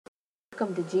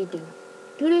Welcome to G10.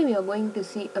 Today we are going to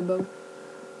see about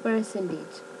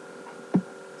percentage.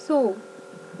 So,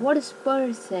 what is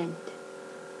percent?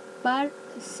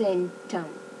 Percentum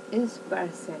is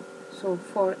percent. So,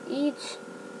 for each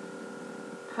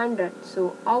 100,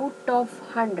 so out of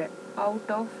 100,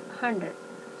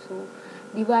 so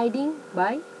dividing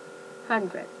by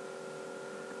 100,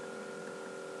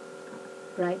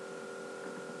 right?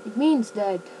 It means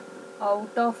that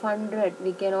out of 100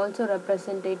 we can also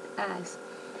represent it as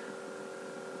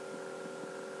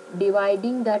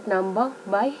dividing that number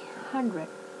by 100.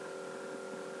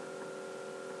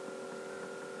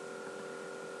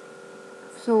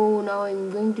 So now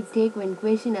I'm going to take one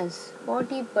question as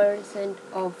 40%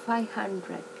 of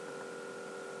 500.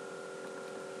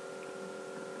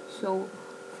 So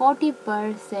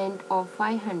 40% of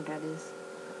 500 is,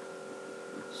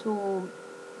 so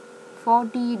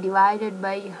 40 divided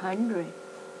by 100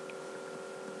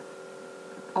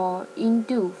 or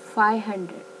into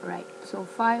 500, right? So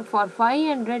for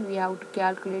 500 we have to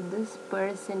calculate this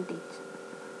percentage,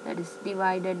 that is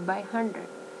divided by 100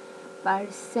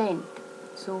 percent.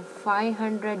 So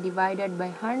 500 divided by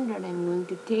 100 I'm going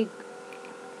to take.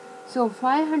 So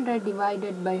 500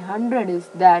 divided by 100 is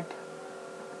that.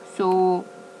 So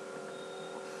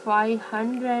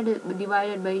 500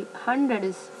 divided by 100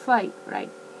 is 5, right?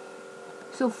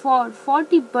 So for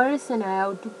 40% I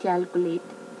have to calculate.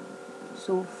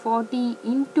 So 40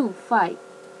 into 5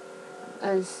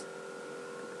 is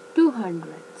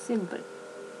 200. Simple,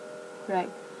 right?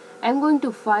 I'm going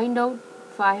to find out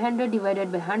 500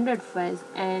 divided by 100 first,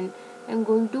 and I'm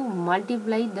going to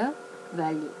multiply the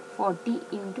value 40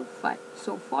 into 5.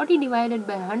 So 40 divided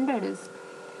by 100 is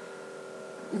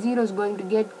 0 is going to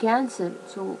get cancelled.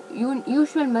 So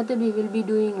usual method we will be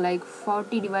doing like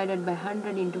 40 divided by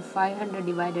 100 into 500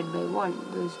 divided by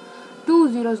 1. Those 2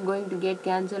 zeros going to get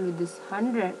cancelled with this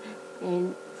 100,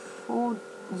 and 40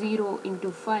 into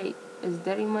 5 is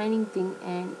the remaining thing,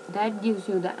 and that gives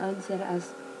you the answer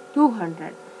as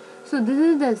 200. So this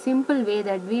is the simple way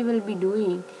that we will be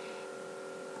doing,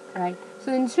 right?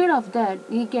 So instead of that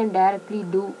we can directly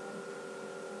do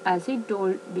as I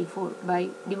told before, by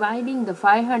dividing the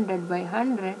 500 by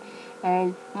 100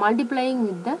 and multiplying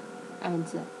with the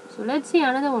answer. So let's see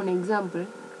another one example.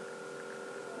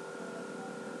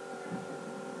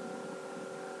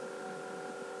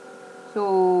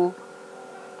 So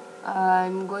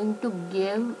I'm going to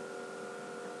give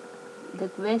the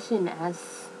question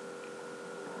as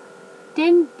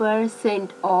 10%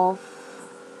 of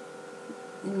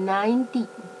 90,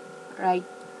 right?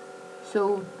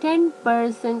 So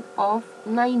 10% of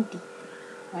 90,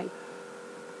 right?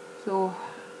 So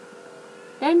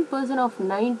 10% of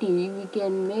 90 we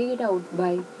can make it out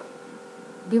by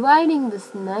dividing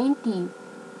this 90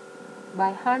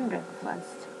 by 100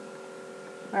 first,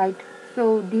 right?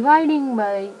 So dividing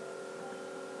by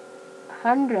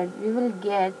 100 we will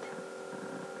get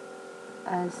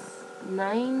as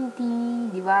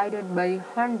 90 divided by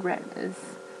 100 is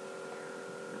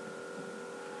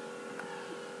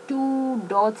 2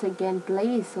 dots I can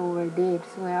place over there,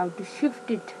 so I have to shift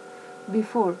it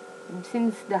before,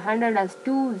 since the 100 has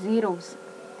 2 zeros.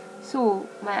 So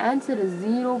my answer is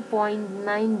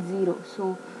 0.90.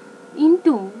 So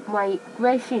into my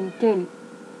question 10,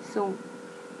 so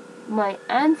my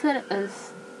answer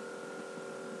is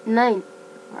 9,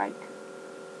 right?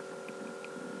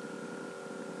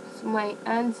 So my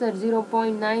answer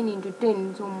 0.9 into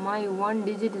 10, so my one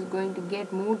digit is going to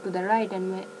get moved to the right,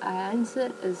 and my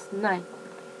answer is 9,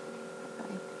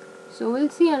 right? So we'll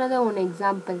see another one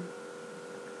example.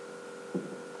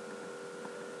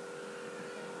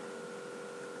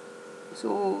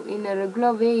 So in a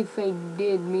regular way, if I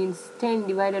did, means 10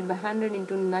 divided by 100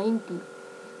 into 90,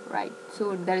 right?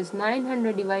 So that is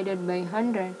 900 divided by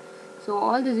 100. So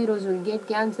all the zeros will get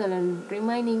cancelled, and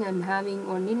remaining I'm having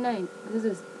only 9. This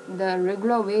is the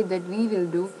regular way that we will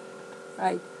do,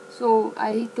 right? So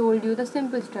I told you the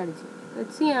simple strategy.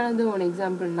 Let's see another one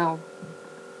example now.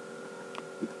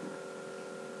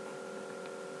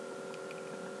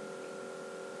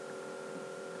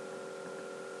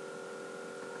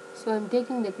 So I'm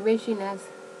taking the question as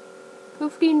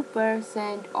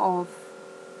 15% of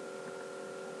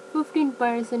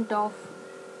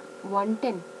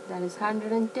 110, that is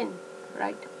 110,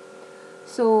 right?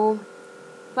 So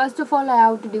first of all I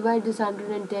have to divide this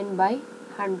 110 by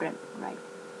 100, right?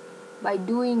 By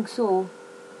doing so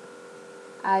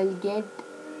I'll get,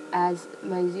 as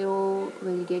my 0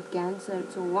 will get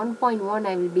cancelled, so 1.1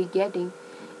 I will be getting,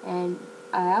 and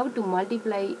I have to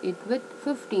multiply it with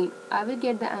 15. I will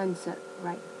get the answer,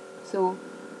 right? So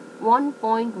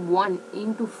 1.1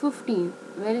 into 15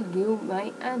 will give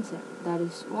my answer. That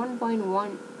is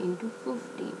 1.1 into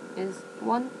 15 is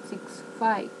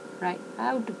 165, right? I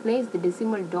have to place the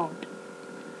decimal dot.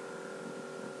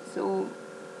 So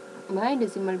my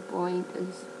decimal point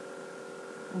is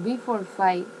before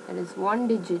 5, that is one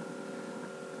digit.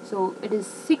 So it is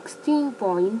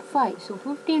 16.5. So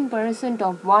 15%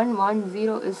 of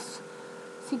 110 is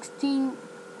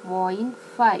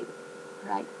 16.5,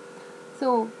 right?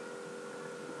 So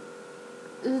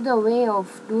this is the way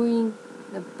of doing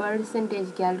the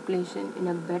percentage calculation in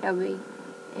a better way,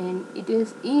 and it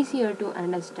is easier to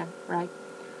understand, right?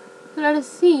 So let us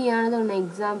see another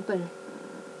example.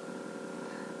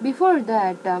 Before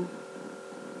that,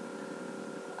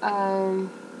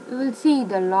 we will see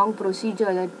the long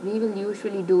procedure that we will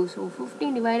usually do. So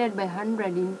 15 divided by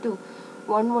 100 into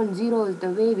 110 is the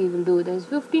way we will do. That is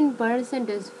 15%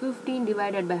 is 15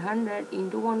 divided by 100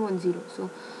 into 110. So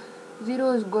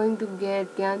 0 is going to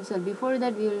get cancelled. Before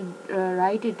that we will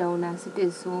write it down as it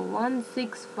is. So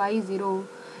 1650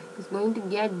 is going to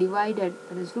get divided.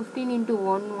 That is 15 into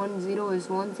 110 is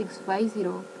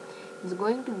 1650. Is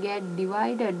going to get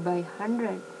divided by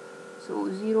 100. So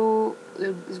 0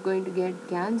 is going to get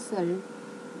cancelled,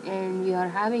 and we are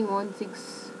having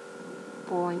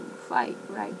 16.5,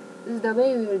 right? This is the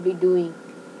way we will be doing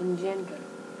in general.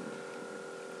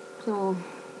 So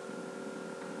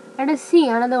let us see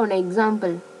another one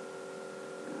example.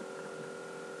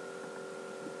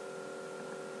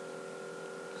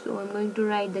 So I'm going to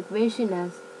write the question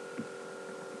as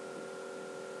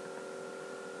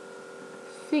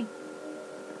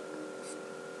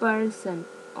 6%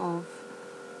 of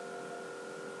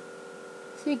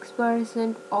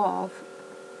 6% of,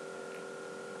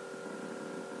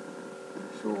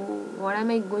 so what am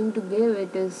I going to give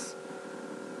it is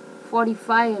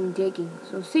 45 I'm taking.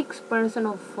 So 6%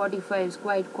 of 45 is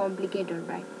quite complicated,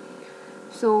 right?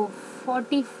 So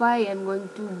 45 I'm going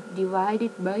to divide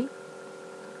it by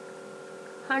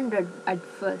 100 at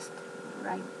first,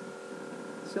 right?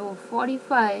 So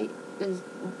 45 is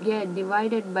get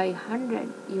divided by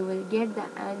 100, you will get the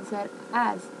answer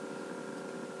as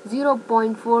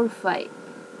 0.45,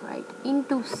 right,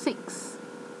 into 6.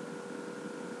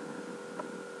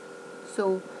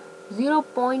 So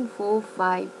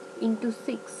 0.45 into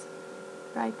 6,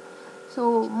 right?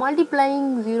 So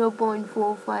multiplying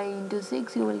 0.45 into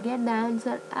 6, you will get the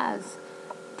answer as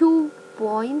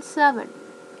 2.7,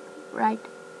 right?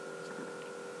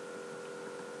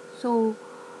 So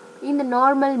in the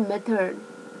normal method,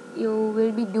 you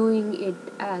will be doing it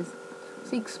as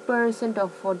 6%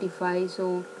 of 45.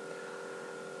 So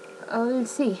I will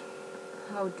see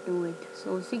how to do it.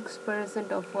 So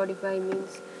 6% of 45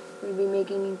 means we'll be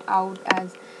making it out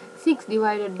as 6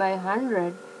 divided by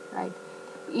 100, right,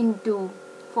 into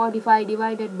 45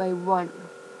 divided by 1,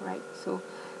 right? So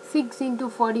 6 into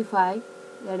 45,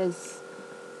 that is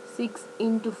 6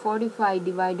 into 45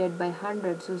 divided by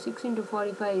 100. So 6 into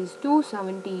 45 is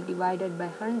 270 divided by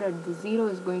 100. The 0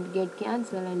 is going to get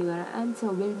cancelled, and your answer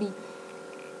will be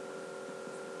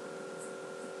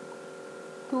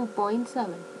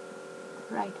 2.7,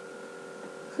 right?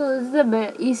 So this is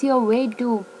a easier way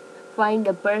to find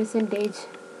a percentage.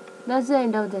 That's the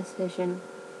end of the session.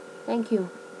 Thank you.